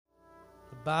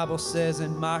Bible says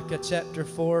in Micah chapter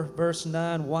 4, verse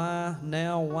 9, why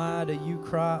do you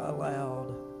cry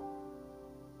aloud?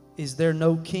 Is there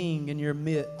no king in your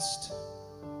midst?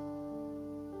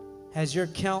 Has your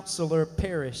counselor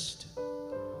perished?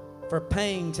 For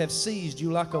pangs have seized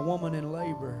you like a woman in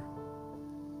labor.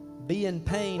 Be in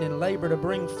pain and labor to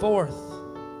bring forth,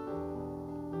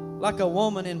 like a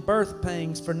woman in birth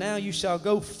pangs, for now you shall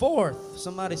go forth.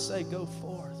 Somebody say, go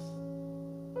forth.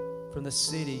 From the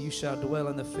city you shall dwell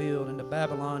in the field, and to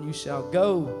Babylon you shall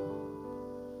go.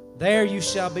 There you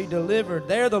shall be delivered.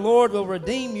 There the Lord will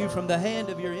redeem you from the hand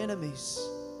of your enemies.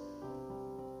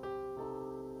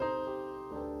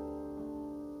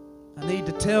 I need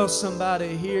to tell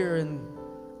somebody here, and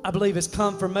I believe it's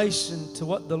confirmation to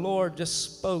what the Lord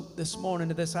just spoke this morning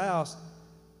to this house.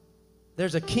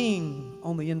 There's a king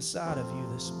on the inside of you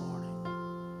this morning.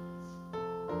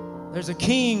 There's a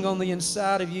king on the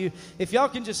inside of you. If y'all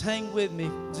can just hang with me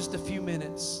just a few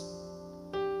minutes.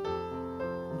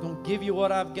 I'm going to give you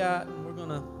what I've got, and we're going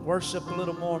to worship a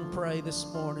little more and pray this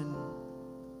morning.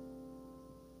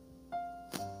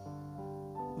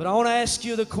 But I want to ask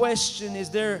you the question, is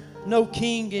there no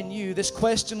king in you? This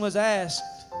question was asked.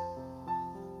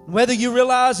 Whether you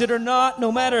realize it or not,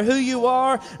 no matter who you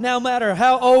are, no matter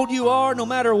how old you are, no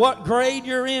matter what grade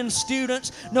you're in,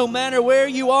 students, no matter where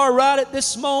you are right at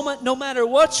this moment, no matter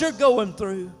what you're going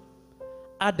through,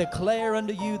 I declare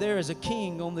unto you there is a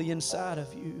king on the inside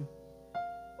of you.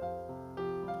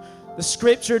 The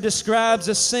scripture describes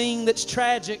a scene that's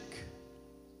tragic.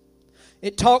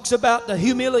 It talks about the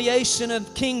humiliation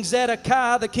of King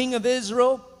Zedekiah, the king of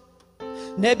Israel.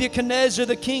 Nebuchadnezzar,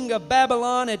 the king of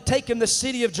Babylon, had taken the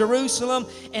city of Jerusalem,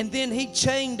 and then he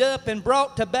chained up and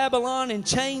brought to Babylon in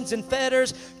chains and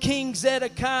fetters King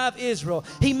Zedekiah of Israel.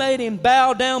 He made him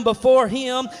bow down before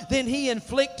him. Then he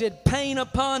inflicted pain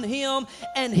upon him,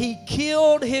 and he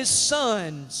killed his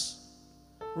sons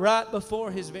right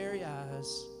before his very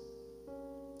eyes.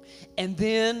 And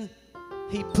then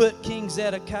he put King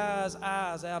Zedekiah's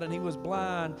eyes out, and he was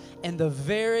blind. And the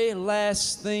very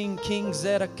last thing King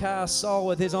Zedekiah saw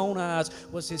with his own eyes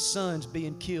was his sons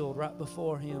being killed right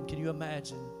before him. Can you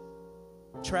imagine?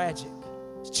 Tragic.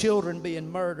 His children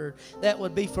being murdered. That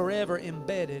would be forever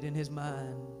embedded in his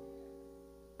mind.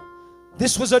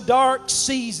 This was a dark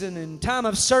season and time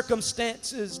of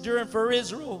circumstances for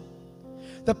Israel.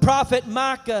 The prophet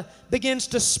Micah begins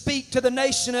to speak to the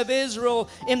nation of Israel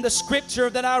in the scripture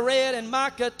that I read, and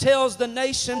Micah tells the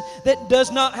nation that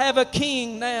does not have a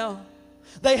king now.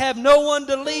 They have no one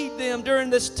to lead them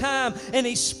during this time, and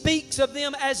he speaks of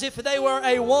them as if they were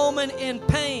a woman in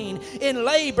pain, in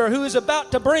labor, who is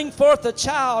about to bring forth a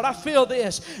child. I feel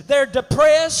this. They're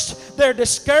depressed, they're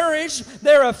discouraged,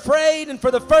 they're afraid, and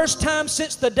for the first time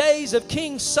since the days of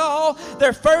King Saul,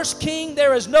 their first king,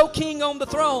 there is no king on the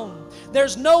throne.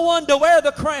 There's no one to wear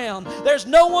the crown. There's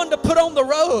no one to put on the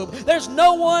robe. There's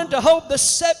no one to hold the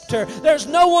scepter. There's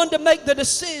no one to make the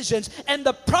decisions. And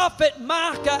the prophet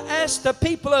Micah asked the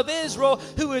people of Israel,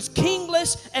 who is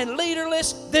kingless and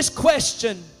leaderless, this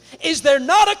question: is there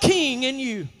not a king in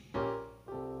you?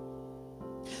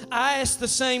 I ask the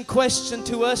same question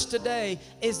to us today.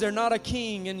 Is there not a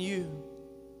king in you?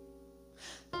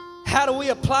 How do we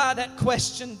apply that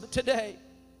question today?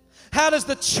 How does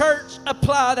the church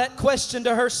apply that question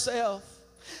to herself?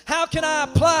 How can I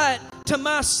apply it to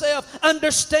myself?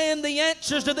 Understand the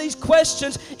answers to these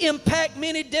questions impact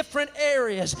many different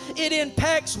areas. It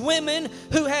impacts women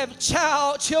who have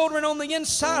children on the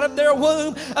inside of their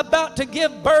womb about to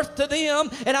give birth to them.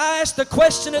 And I ask the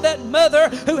question of that mother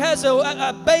who has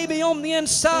a baby on the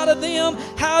inside of them: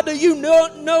 how do you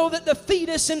know that the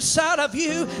fetus inside of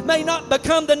you may not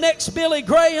become the next Billy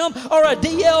Graham or a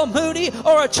D.L. Moody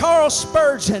or a Charles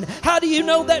Spurgeon? How do you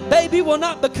know that baby will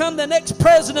not become the next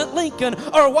President Lincoln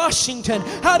or Washington?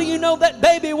 How do you know that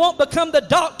baby won't become the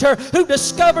doctor who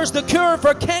discovers the cure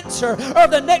for cancer, or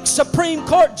the next Supreme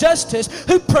Court justice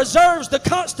who preserves the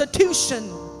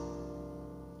Constitution?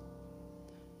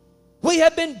 We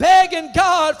have been begging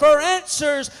God for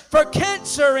answers for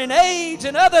cancer and AIDS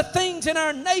and other things in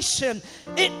our nation.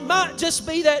 It might just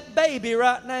be that baby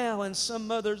right now in some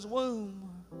mother's womb.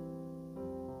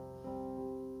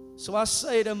 So I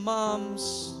say to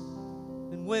moms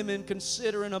and women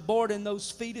considering aborting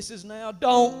those fetuses now,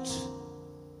 don't.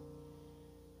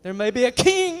 There may be a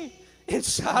king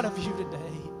inside of you today.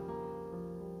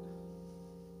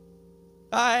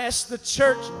 I ask the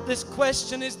church this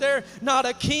question: is there not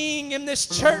a king in this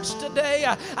church today?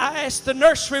 I ask the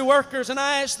nursery workers, and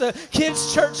I ask the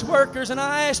kids' church workers, and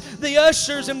I ask the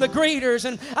ushers and the greeters,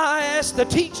 and I ask the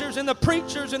teachers and the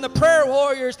preachers and the prayer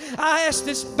warriors. I ask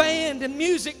this band and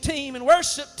music team and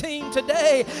worship team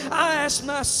today. I ask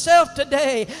myself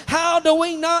today, how do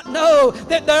we not know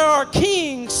that there are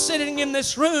kings sitting in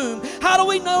this room? How do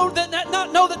we not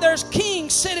know that there's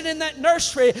kings sitting in that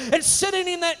nursery and sitting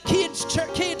in that kids'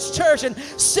 church and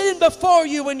sitting before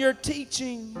you when you're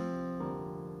teaching?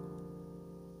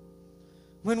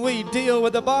 When we deal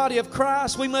with the body of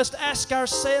Christ, we must ask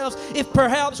ourselves if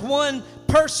perhaps one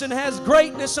person has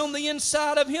greatness on the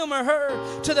inside of him or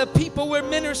her to the people we're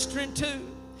ministering to.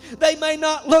 They may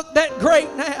not look that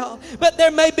great now, but there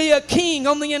may be a king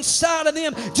on the inside of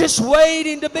them just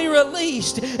waiting to be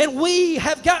released. And we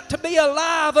have got to be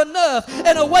alive enough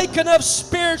and awake enough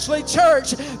spiritually,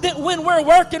 church, that when we're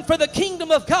working for the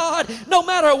kingdom of God, no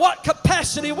matter what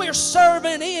capacity we're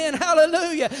serving in,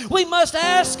 hallelujah, we must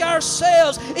ask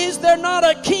ourselves, is there not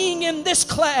a king in this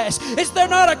class? Is there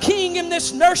not a king in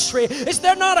this nursery? Is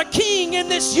there not a king in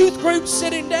this youth group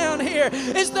sitting down here?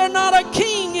 Is there not a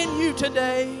king in you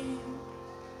today?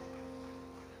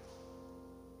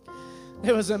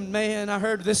 There was a man, I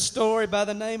heard this story by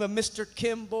the name of Mr.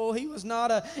 Kimball. He was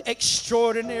not an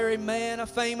extraordinary man, a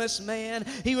famous man.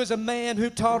 He was a man who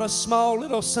taught a small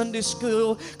little Sunday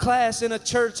school class in a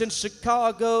church in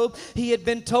Chicago. He had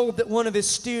been told that one of his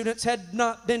students had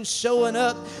not been showing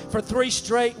up for 3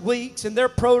 straight weeks, and their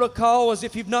protocol was,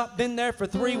 if you've not been there for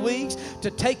 3 weeks,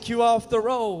 to take you off the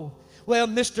roll. Well,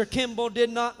 Mr. Kimball did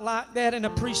not like that and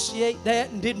appreciate that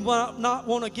and did not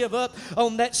want to give up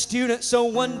on that student. So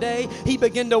one day he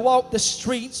began to walk the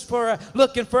streets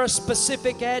looking for a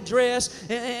specific address.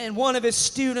 And one of his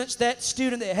students, that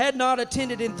student that had not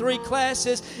attended in 3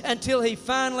 classes, until he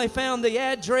finally found the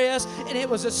address, and it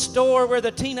was a store where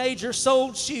the teenager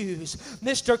sold shoes.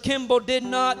 Mr. Kimball did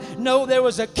not know there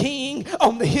was a king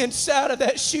on the inside of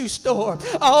that shoe store.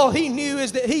 All he knew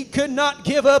is that he could not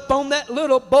give up on that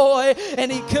little boy,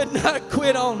 and he could not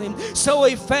quit on him. So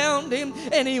he found him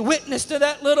and he witnessed to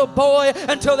that little boy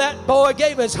until that boy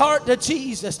gave his heart to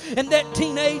Jesus. And that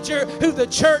teenager who the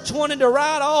church wanted to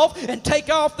write off and take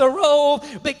off the roll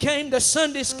became the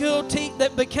Sunday school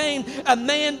that became a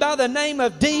man by the name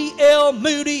of D.L.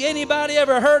 Moody. Anybody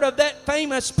ever heard of that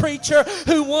famous preacher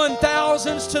who won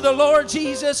thousands to the Lord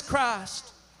Jesus Christ?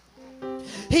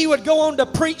 He would go on to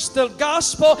preach the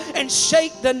gospel and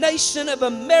shake the nation of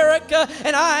America.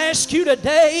 And I ask you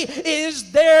today,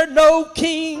 is there no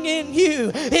king in you?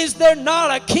 Is there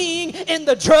not a king in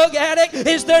the drug addict?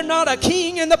 Is there not a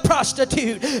king in the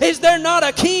prostitute? Is there not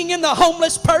a king in the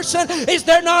homeless person? Is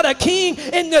there not a king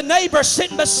in the neighbor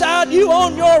sitting beside you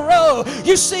on your row?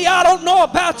 You see, I don't know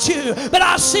about you, but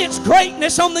I sense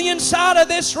greatness on the inside of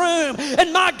this room.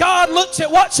 And my God looks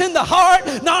at what's in the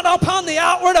heart, not upon the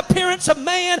outward appearance of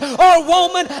man or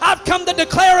woman. I've come to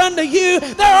declare unto you,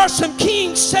 there are some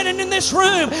kings sitting in this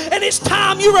room, and it's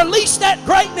time you release that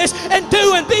greatness and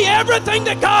do and be everything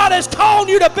that God has called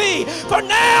you to be. For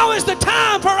now is the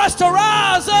time for us to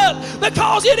rise up,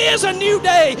 because it is a new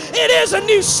day. It is a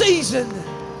new season.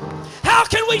 How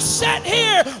can we sit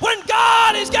here when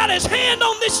God has got his hand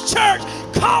on this church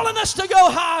calling us to go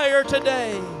higher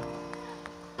today?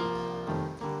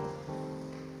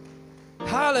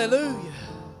 Hallelujah.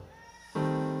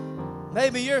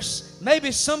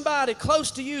 Maybe somebody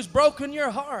close to you's broken your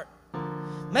heart.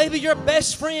 Maybe your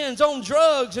best friend's on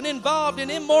drugs and involved in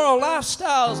immoral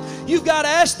lifestyles. You've got to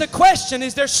ask the question,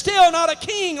 is there still not a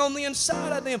king on the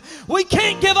inside of them? We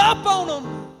can't give up on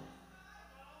them.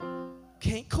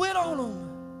 Can't quit on them.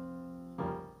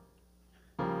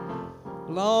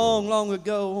 Long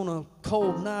ago, on a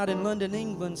cold night in London,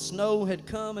 England, snow had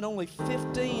come and only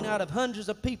 15 out of hundreds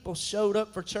of people showed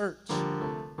up for church.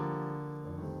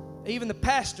 Even the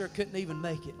pastor couldn't even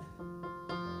make it.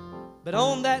 But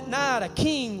on that night, a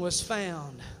king was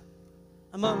found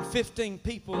among 15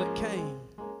 people that came.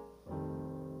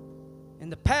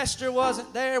 And the pastor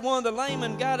wasn't there. One of the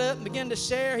laymen got up and began to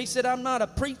share. He said, I'm not a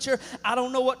preacher. I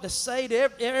don't know what to say to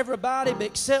everybody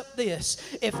except this.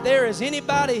 If there is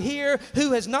anybody here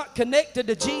who has not connected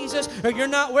to Jesus, or you're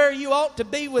not where you ought to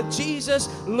be with Jesus,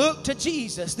 look to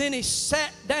Jesus. Then he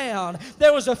sat down.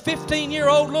 There was a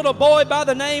 15-year-old little boy by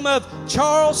the name of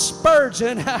Charles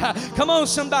Spurgeon. Come on,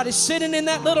 somebody, sitting in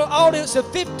that little audience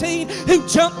of 15, who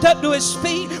jumped up to his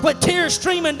feet with tears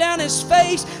streaming down his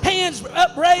face, hands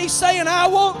upraised, saying, I I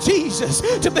want Jesus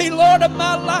to be Lord of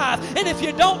my life. And if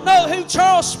you don't know who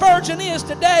Charles Spurgeon is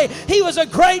today, he was a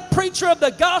great preacher of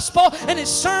the gospel, and his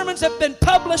sermons have been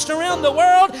published around the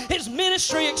world. His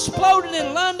ministry exploded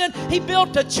in London. He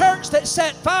built a church that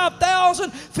sat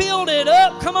 5,000, filled it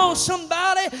up. Come on,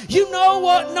 somebody. You know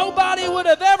what? Nobody would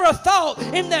have ever thought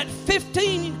in that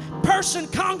 15-person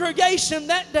congregation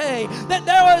that day that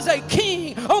there was a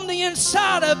king on the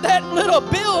inside of that little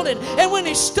building. And when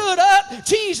he stood up,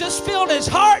 Jesus filled his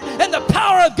heart and the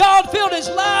power of God filled his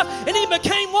life, and he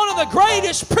became one of the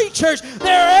greatest preachers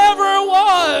there ever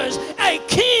was. A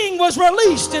king was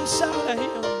released inside of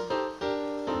him.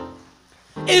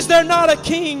 Is there not a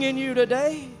king in you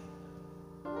today?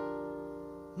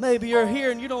 Maybe you're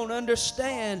here and you don't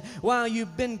understand why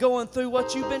you've been going through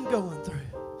what you've been going through.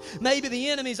 Maybe the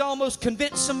enemy's almost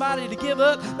convinced somebody to give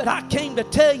up, but I came to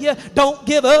tell you, don't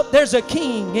give up. There's a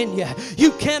king in you.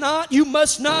 You cannot, you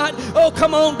must not. Oh,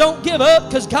 come on, don't give up,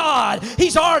 because God,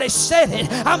 He's already said it.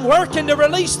 I'm working to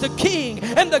release the king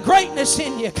and the greatness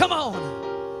in you. Come on.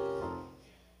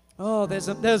 Oh, there's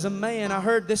a man, I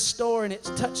heard this story and it's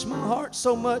touched my heart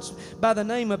so much, by the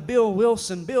name of Bill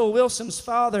Wilson. Bill Wilson's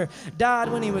father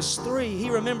died when he was 3. He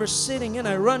remembers sitting in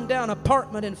a rundown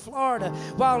apartment in Florida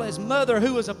while his mother,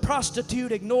 who was a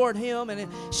prostitute, ignored him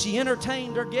and she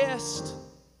entertained her guests.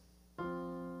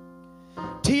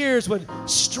 Tears would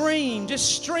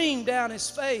just stream down his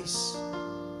face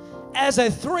as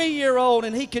a 3-year-old,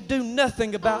 and he could do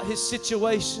nothing about his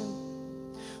situation.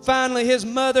 Finally, his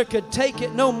mother could take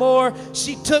it no more.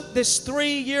 She took this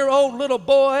 3-year-old little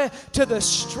boy to the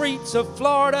streets of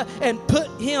Florida and put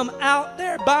him out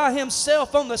there by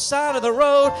himself on the side of the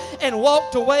road and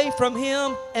walked away from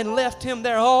him and left him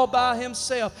there all by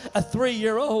himself, a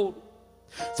 3-year-old.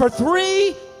 For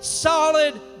 3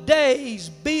 solid days,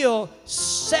 Bill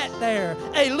sat there,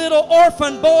 a little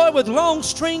orphan boy with long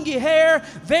stringy hair,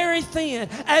 very thin,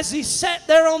 as he sat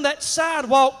there on that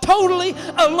sidewalk, totally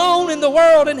alone in the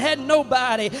world and had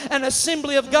nobody. An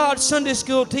Assembly of God Sunday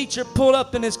school teacher pulled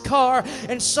up in his car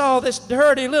and saw this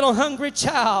dirty little hungry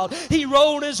child. He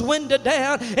rolled his window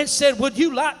down and said, "Would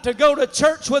you like to go to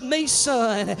church with me,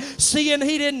 son?" Seeing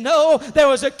he didn't know there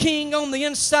was a king on the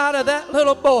inside of that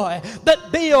little boy.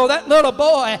 But Bill, that little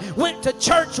boy, went to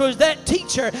church with that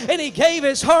teacher, and he gave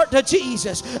his heart to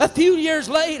Jesus. A few years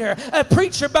later, a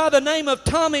preacher by the name of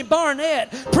Tommy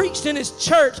Barnett preached in his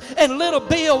church, and little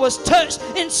Bill was touched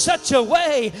in such a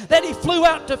way that he flew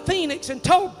out to Phoenix and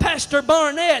told Pastor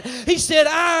Barnett, he said,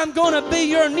 "I'm going to be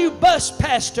your new bus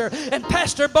pastor." And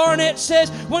Pastor Barnett says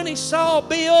when he saw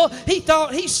Bill, he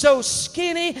thought, he's so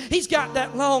skinny, he's got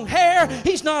that long hair,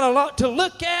 he's not a lot to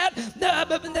look at,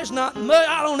 but there's not much,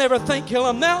 I don't ever think he'll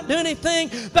amount to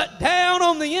anything. But down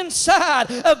on the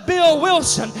inside of Bill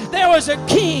Wilson, there was a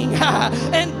king.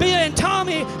 And Bill and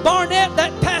Tommy Barnett,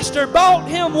 that pastor, bought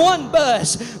him 1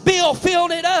 bus. Bill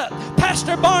filled it up.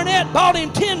 Pastor Barnett bought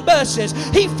him 10 buses.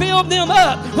 He filled them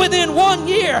up. Within 1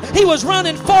 year, he was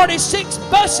running 46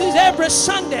 buses every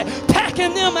Sunday,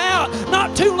 packing them out.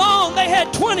 Not too long, they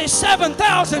had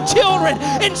 27,000 children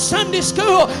in Sunday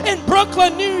school in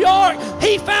Brooklyn, New York.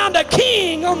 He found a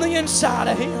king on the inside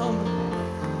of him.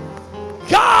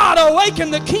 God, awaken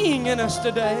the king in us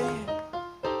today.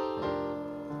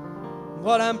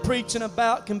 What I'm preaching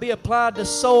about can be applied to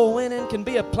soul winning, can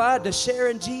be applied to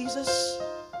sharing Jesus.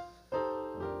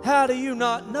 How do you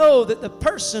not know that the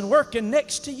person working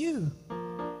next to you,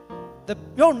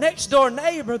 your next door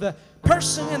neighbor, the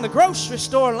person in the grocery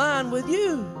store line with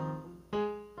you,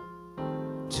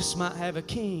 just might have a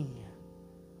king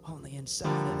on the inside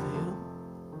of him,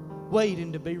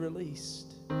 waiting to be released?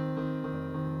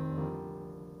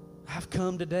 I've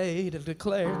come today to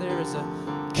declare there is a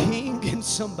king in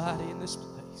somebody in this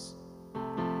place.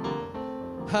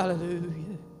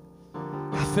 Hallelujah.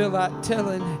 I feel like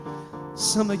telling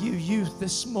some of you youth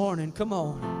this morning, come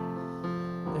on.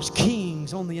 There's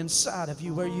kings on the inside of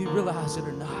you, whether you realize it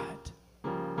or not.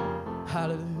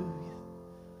 Hallelujah.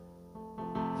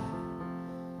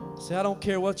 See, I don't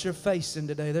care what you're facing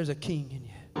today, there's a king in you.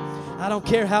 I don't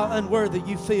care how unworthy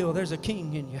you feel, there's a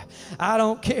king in you. I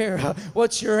don't care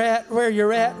what you're at, where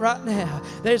you're at right now.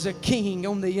 There's a king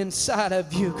on the inside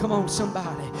of you. Come on,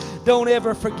 somebody. Don't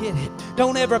ever forget it.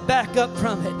 Don't ever back up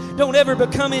from it. Don't ever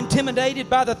become intimidated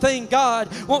by the thing God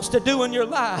wants to do in your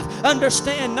life.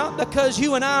 Understand, not because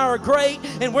you and I are great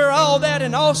and we're all that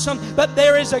and awesome, but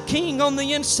there is a king on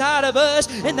the inside of us,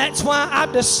 and that's why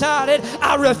I've decided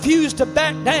I refuse to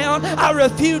back down. I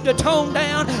refuse to tone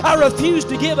down. I refuse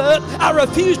to give up. I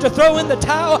refuse to throw in the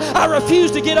towel. I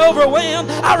refuse to get overwhelmed.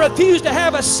 I refuse to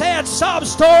have a sad sob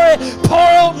story. Poor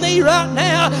old me right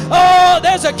now. Oh,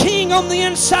 there's a king on the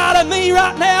inside inside of me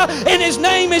right now, and His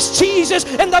name is Jesus.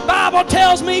 And the Bible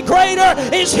tells me greater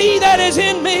is He that is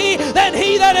in me than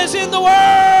he that is in the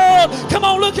world. Come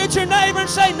on, look at your neighbor and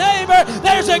say, neighbor,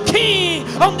 there's a King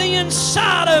on the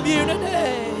inside of you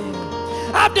today.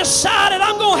 I've decided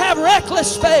I'm going to have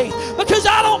reckless faith because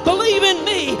I don't believe in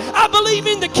me. I believe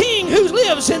in the King who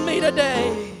lives in me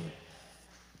today.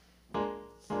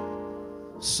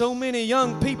 So many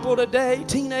young people today,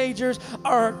 teenagers,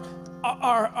 are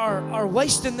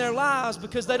wasting their lives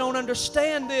because they don't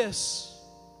understand this.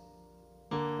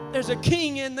 There's a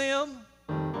King in them.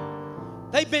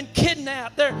 They've been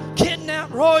kidnapped. They're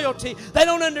kidnapped royalty. They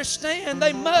don't understand.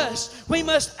 We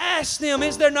must ask them,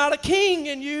 is there not a King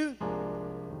in you?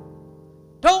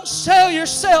 Don't sell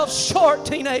yourselves short,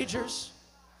 teenagers.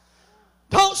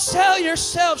 Don't sell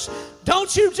yourselves.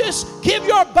 Don't you just give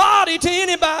your body to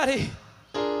anybody.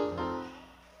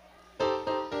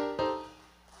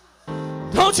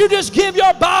 Don't you just give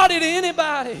your body to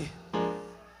anybody.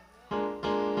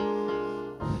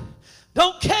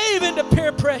 Don't cave into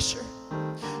peer pressure.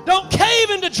 Don't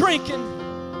cave into drinking.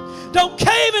 Don't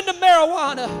cave into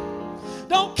marijuana.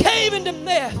 Don't cave into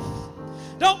meth.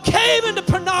 Don't cave into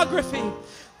pornography.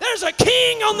 There's a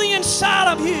King on the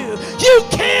inside of you. You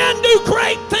can do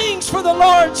great things for the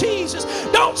Lord Jesus.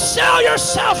 Don't sell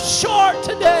yourself short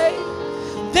today.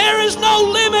 There is no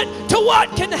limit to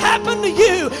what can happen to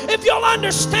you. If you'll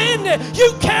understand it,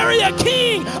 you carry a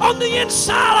King on the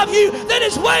inside of you that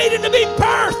is waiting to be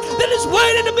birthed, that is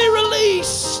waiting to be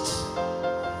released.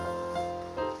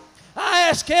 I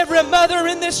ask every mother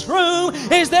in this room,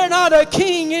 is there not a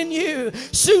King in you?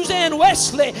 Suzanne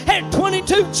Wesley had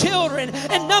 22 children,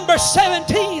 and number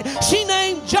 17, she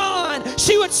named John.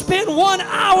 She would spend 1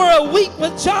 hour a week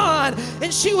with John,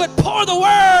 and she would pour the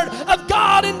Word of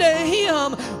God into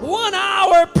him 1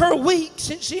 hour per week.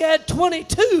 Since she had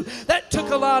 22, that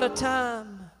took a lot of time.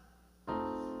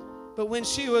 But when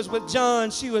she was with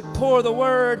John, she would pour the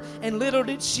Word, and little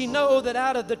did she know that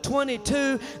out of the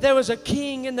 22, there was a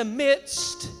King in the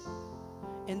midst,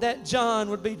 and that John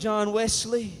would be John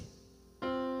Wesley,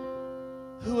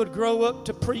 who would grow up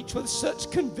to preach with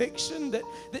such conviction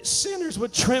that sinners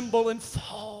would tremble and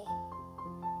fall.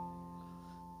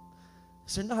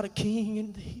 Is there not a King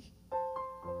in thee?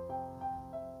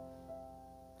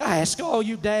 I ask all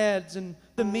you dads and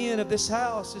the men of this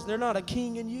house, is there not a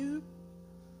King in you?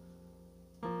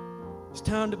 It's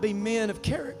time to be men of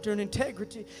character and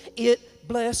integrity. It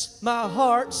blessed my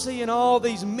heart seeing all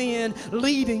these men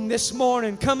leading this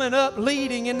morning, coming up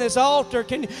leading in this altar.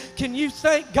 Can you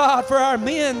thank God for our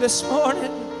men this morning?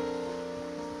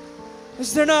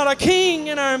 Is there not a King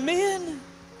in our men?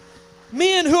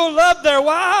 Men who will love their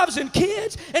wives and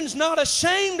kids and is not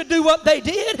ashamed to do what they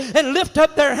did and lift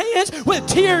up their hands with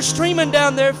tears streaming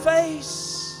down their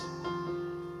face.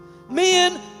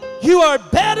 Men, you are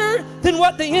better than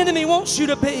what the enemy wants you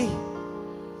to be.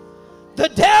 The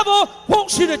devil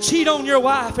wants you to cheat on your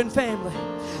wife and family.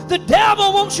 The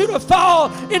devil wants you to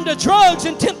fall into drugs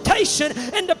and temptation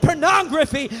and to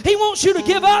pornography. He wants you to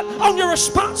give up on your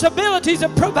responsibilities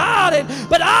of providing.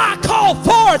 But I call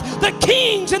forth the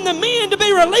kings and the men to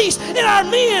be released in our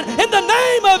men in the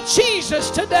name of Jesus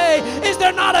today. Is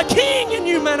there not a King in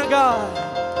you, man of God?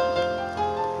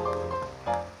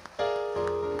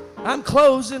 I'm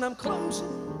closing.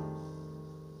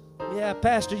 Yeah,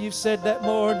 Pastor, you've said that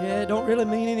more. Yeah, it don't really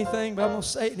mean anything, but I'm going to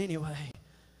say it anyway.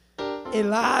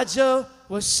 Elijah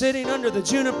was sitting under the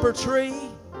juniper tree.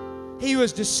 He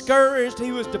was discouraged.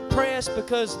 He was depressed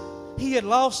because he had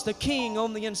lost the King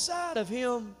on the inside of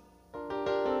him.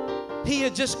 He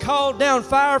had just called down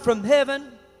fire from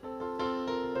heaven,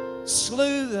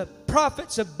 slew the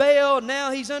prophets of Baal.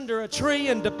 Now he's under a tree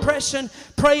in depression,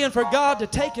 praying for God to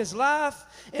take his life.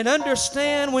 And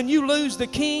understand, when you lose the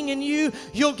King in you,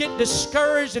 you'll get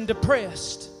discouraged and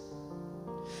depressed.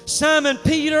 Simon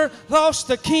Peter lost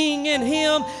the King in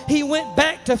him. He went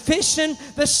back to fishing.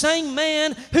 The same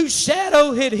man whose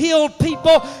shadow had healed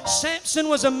people. Samson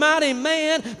was a mighty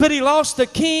man, but he lost the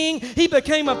King. He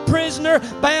became a prisoner,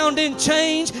 bound in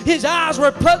chains. His eyes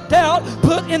were plucked out,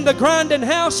 put in the grinding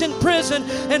house in prison.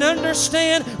 And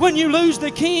understand, when you lose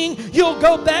the King, you'll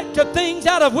go back to things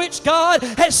out of which God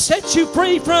has set you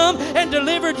free from and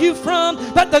delivered you from.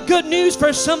 But the good news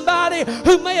for somebody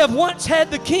who may have once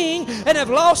had the King and have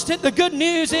lost lost it, the good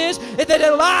news is that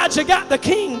Elijah got the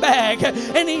king back,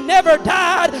 and he never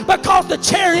died because the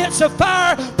chariots of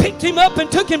fire picked him up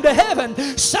and took him to heaven.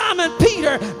 Simon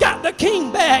Peter got the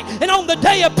king back, and on the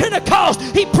day of Pentecost,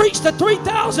 he preached to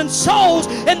 3,000 souls,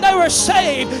 and they were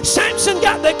saved. Samson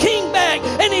got the king back,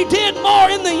 and he did more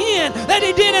in the end than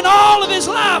he did in all of his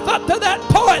life up to that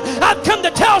point. I've come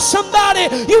to tell somebody,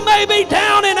 you may be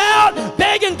down and out,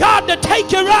 begging God to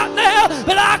take you right now,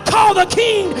 but I call the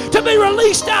king to be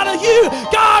released out of you.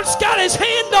 God's got his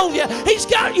hand on you. He's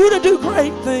got you to do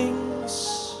great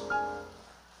things.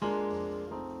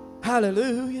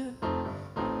 Hallelujah.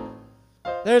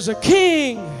 There's a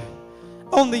king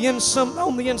on the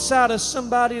inside of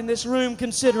somebody in this room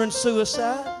considering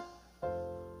suicide.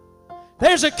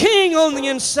 There's a king on the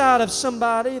inside of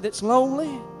somebody that's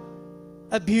lonely,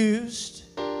 abused.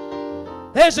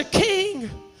 There's a king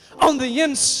on the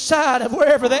inside of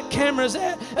wherever that camera's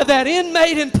at, of that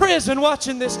inmate in prison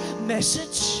watching this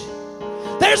message.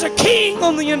 There's a king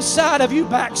on the inside of you,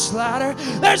 backslider.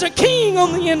 There's a king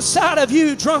on the inside of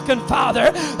you, drunken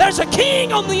father. There's a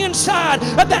king on the inside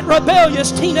of that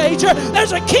rebellious teenager.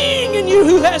 There's a king in you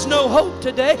who has no hope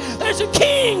today. There's a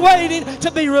king waiting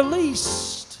to be released.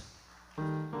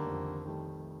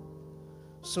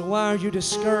 So why are you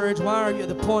discouraged? Why are you at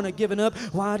the point of giving up?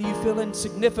 Why do you feel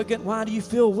insignificant? Why do you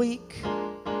feel weak?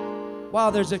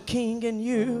 While there's a king in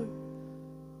you,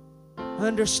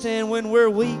 understand when we're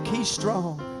weak, he's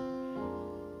strong.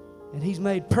 And he's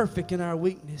made perfect in our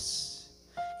weakness.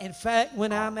 In fact,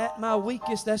 when I'm at my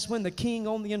weakest, that's when the king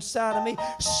on the inside of me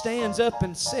stands up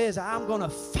and says, I'm going to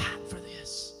fight for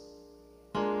this.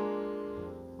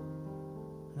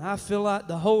 I feel like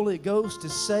the Holy Ghost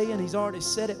is saying, he's already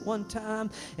said it one time,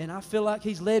 and I feel like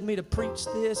he's led me to preach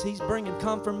this. He's bringing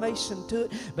confirmation to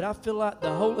it, but I feel like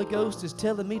the Holy Ghost is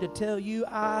telling me to tell you,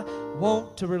 I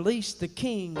want to release the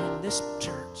king in this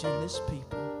church, in this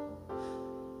people.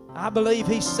 I believe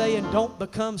he's saying, don't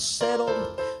become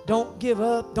settled. Don't give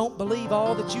up. Don't believe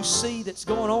all that you see that's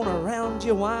going on around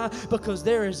you. Why? Because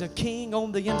there is a king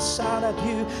on the inside of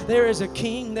you. There is a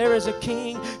king. There is a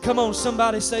king. Come on,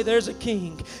 somebody say there's a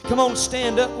king. Come on,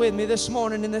 stand up with me this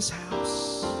morning in this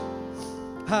house.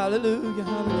 Hallelujah,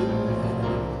 hallelujah.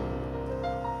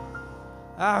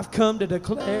 I've come to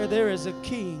declare there is a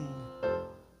king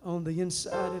on the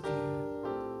inside of you.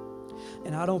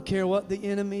 And I don't care what the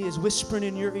enemy is whispering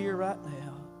in your ear right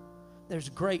now. There's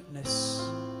greatness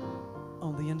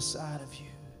on the inside of you.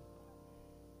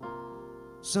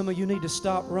 Some of you need to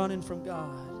stop running from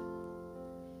God.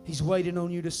 He's waiting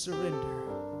on you to surrender.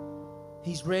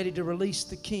 He's ready to release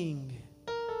the king.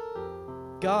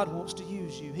 God wants to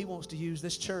use you. He wants to use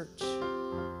this church.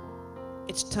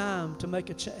 It's time to make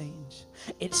a change.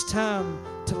 It's time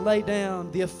to lay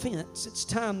down the offense. It's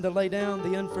time to lay down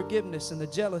the unforgiveness and the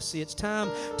jealousy. It's time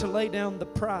to lay down the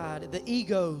pride, the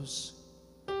egos.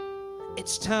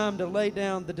 It's time to lay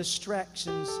down the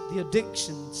distractions, the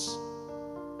addictions.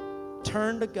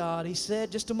 Turn to God. He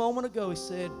said just a moment ago, he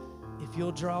said, if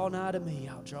you'll draw nigh to me,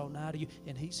 I'll draw nigh to you.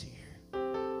 And he's here.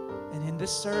 And in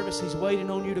this service, he's waiting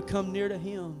on you to come near to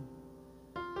him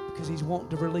because he's wanting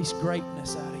to release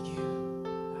greatness out of you.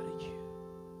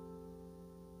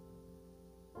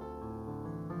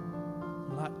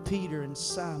 Like Peter and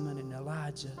Simon and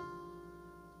Elijah,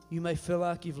 you may feel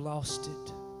like you've lost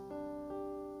it.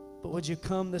 But would you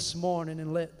come this morning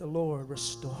and let the Lord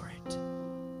restore it?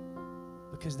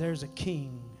 Because there's a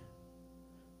king.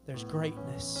 There's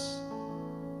greatness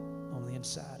on the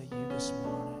inside of you this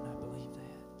morning. I believe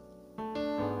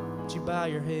that. Would you bow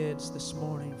your heads this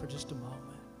morning for just a moment?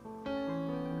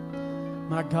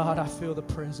 My God, I feel the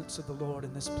presence of the Lord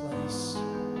in this place.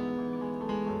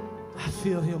 I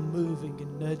feel him moving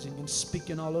and nudging and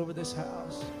speaking all over this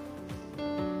house.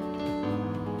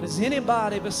 Does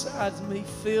anybody besides me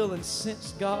feel and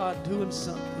sense God doing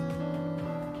something?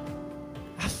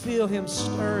 I feel him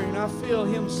stirring. I feel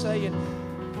him saying,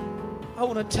 I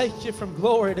want to take you from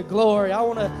glory to glory. I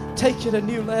want to take you to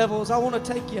new levels. I want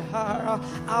to take you higher.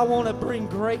 I want to bring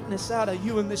greatness out of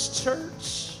you in this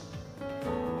church.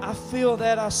 I feel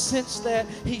that. I sense that.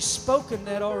 He's spoken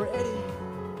that already.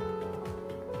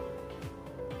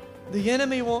 The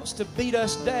enemy wants to beat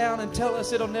us down and tell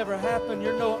us it'll never happen.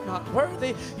 You're not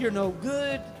worthy. You're no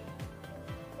good.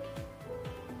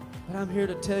 But I'm here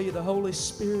to tell you the Holy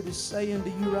Spirit is saying to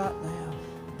you right now,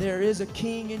 there is a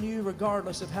king in you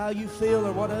regardless of how you feel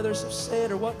or what others have said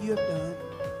or what you have done.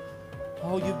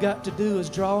 All you've got to do is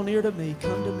draw near to me.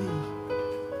 Come to me.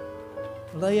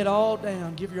 Lay it all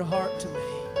down. Give your heart to me.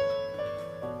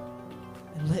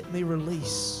 And let me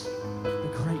release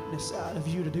the greatness out of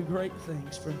you to do great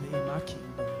things for me in my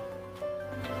kingdom.